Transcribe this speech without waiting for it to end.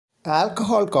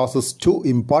Alcohol causes two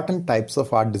important types of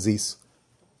heart disease.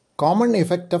 Common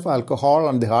effect of alcohol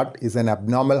on the heart is an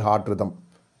abnormal heart rhythm.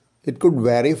 It could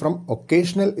vary from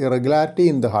occasional irregularity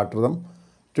in the heart rhythm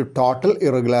to total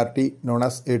irregularity known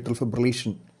as atrial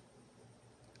fibrillation.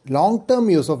 Long-term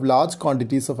use of large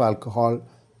quantities of alcohol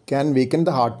can weaken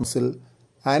the heart muscle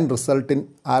and result in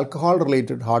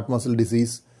alcohol-related heart muscle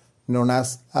disease known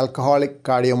as alcoholic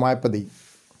cardiomyopathy.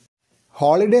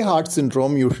 Holiday heart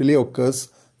syndrome usually occurs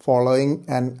following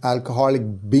an alcoholic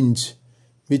binge,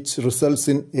 which results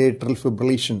in atrial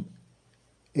fibrillation.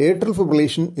 Atrial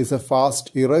fibrillation is a fast,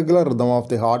 irregular rhythm of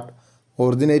the heart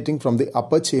originating from the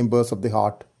upper chambers of the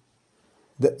heart.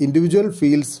 The individual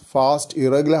feels fast,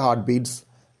 irregular heartbeats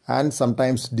and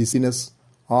sometimes dizziness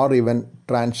or even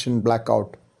transient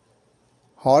blackout.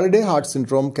 Holiday heart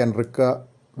syndrome can recur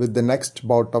with the next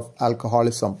bout of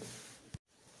alcoholism.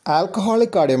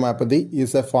 Alcoholic cardiomyopathy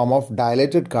is a form of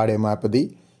dilated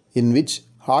cardiomyopathy in which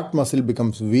heart muscle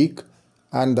becomes weak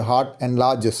and the heart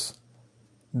enlarges.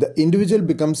 The individual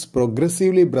becomes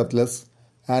progressively breathless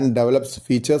and develops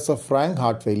features of frank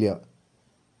heart failure.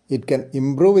 It can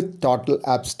improve with total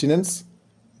abstinence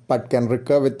but can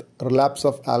recur with relapse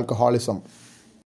of alcoholism.